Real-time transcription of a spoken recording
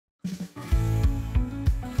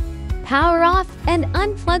Power off and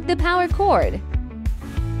unplug the power cord.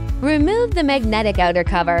 Remove the magnetic outer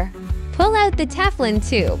cover. Pull out the Teflon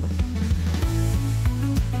tube.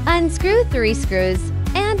 Unscrew 3 screws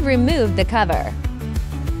and remove the cover.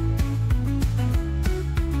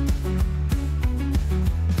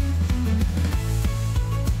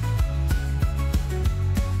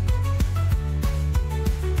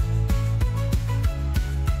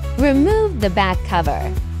 Remove the back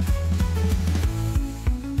cover.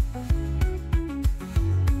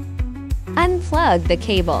 Unplug the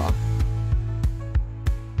cable.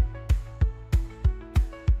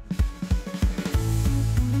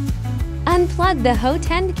 Unplug the hot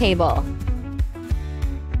end cable.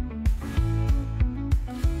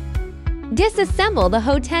 Disassemble the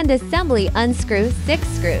hot end assembly. Unscrew 6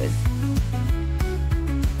 screws.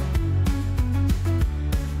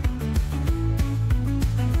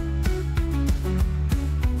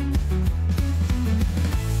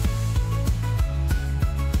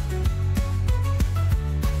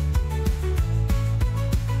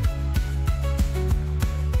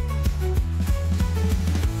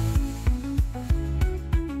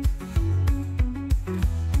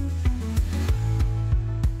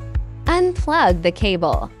 Unplug the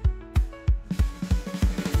cable.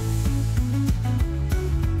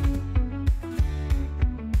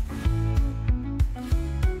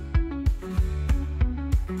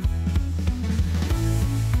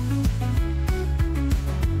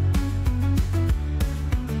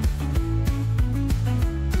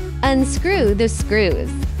 Unscrew the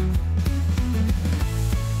screws.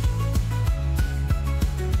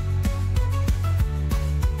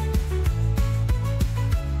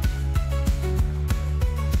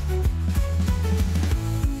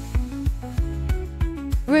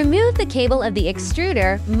 Remove the cable of the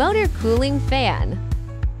extruder motor cooling fan.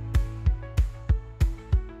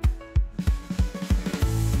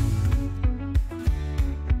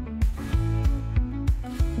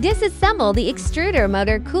 Disassemble the extruder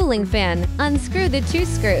motor cooling fan. Unscrew the 2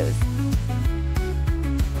 screws.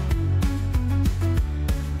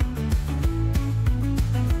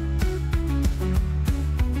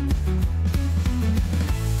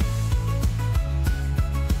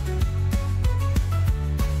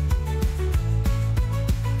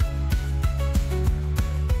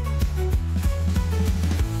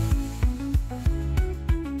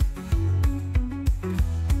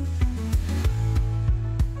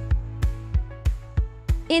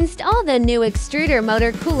 Install the new extruder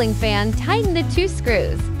motor cooling fan. Tighten the 2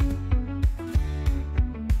 screws.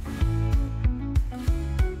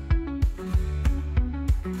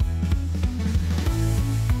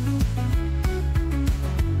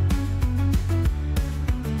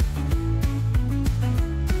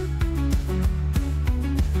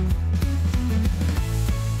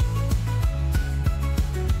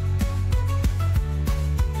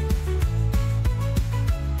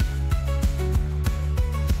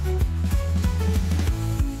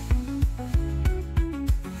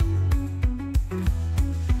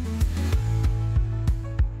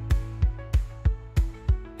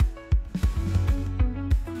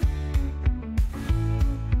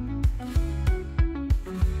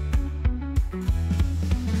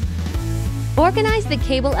 Organize the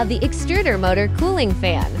cable of the extruder motor cooling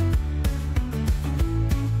fan.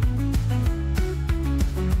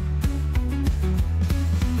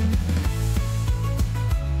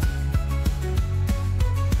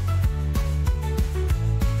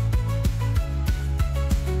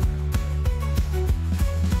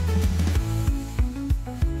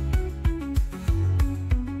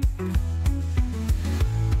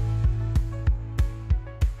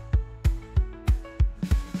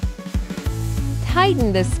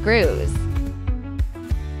 Tighten the screws.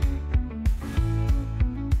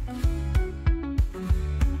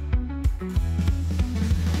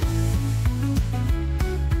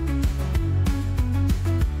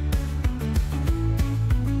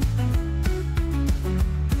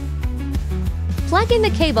 Plug in the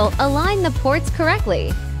cable. Align the ports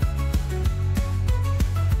correctly.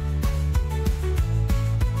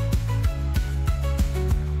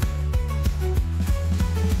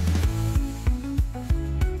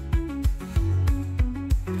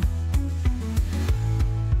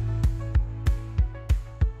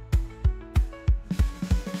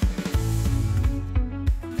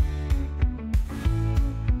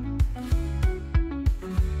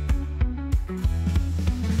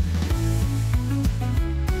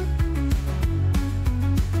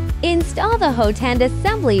 Install the hot end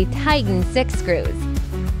assembly. Tighten 6 screws.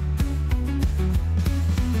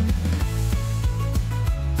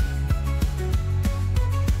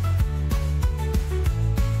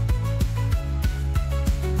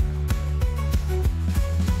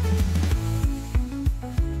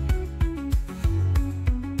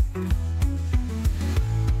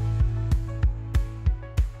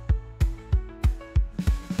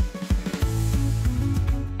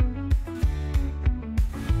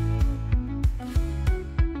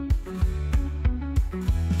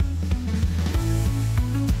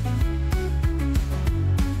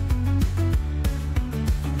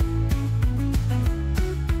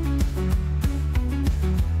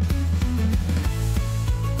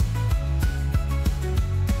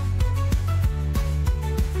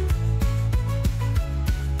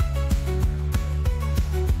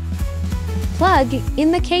 Plug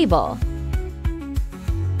in the cable.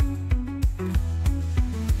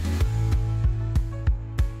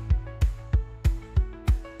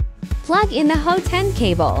 Plug in the Hot-10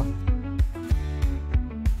 cable.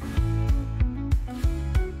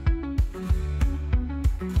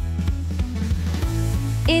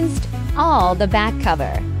 Install the back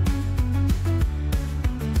cover.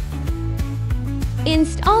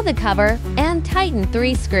 Install the cover and tighten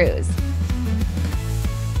 3 screws.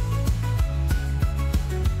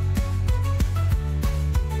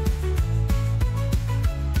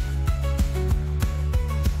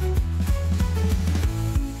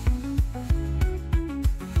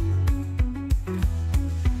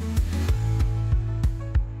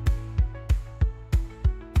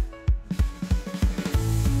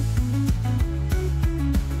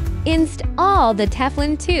 Install the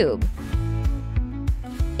Teflon tube.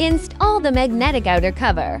 Install the magnetic outer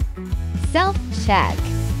cover. Self-check.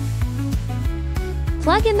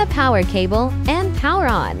 Plug in the power cable and power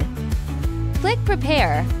on. Click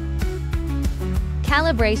Prepare.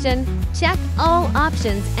 Calibration. Check all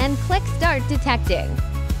options and click Start Detecting.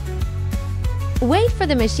 Wait for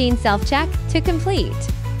the machine self-check to complete.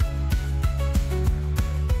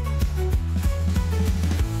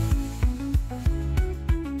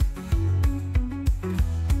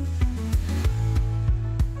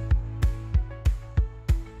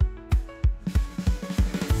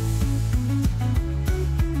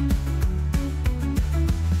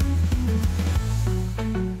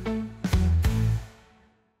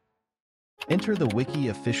 Enter the Wiki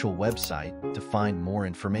official website to find more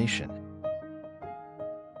information.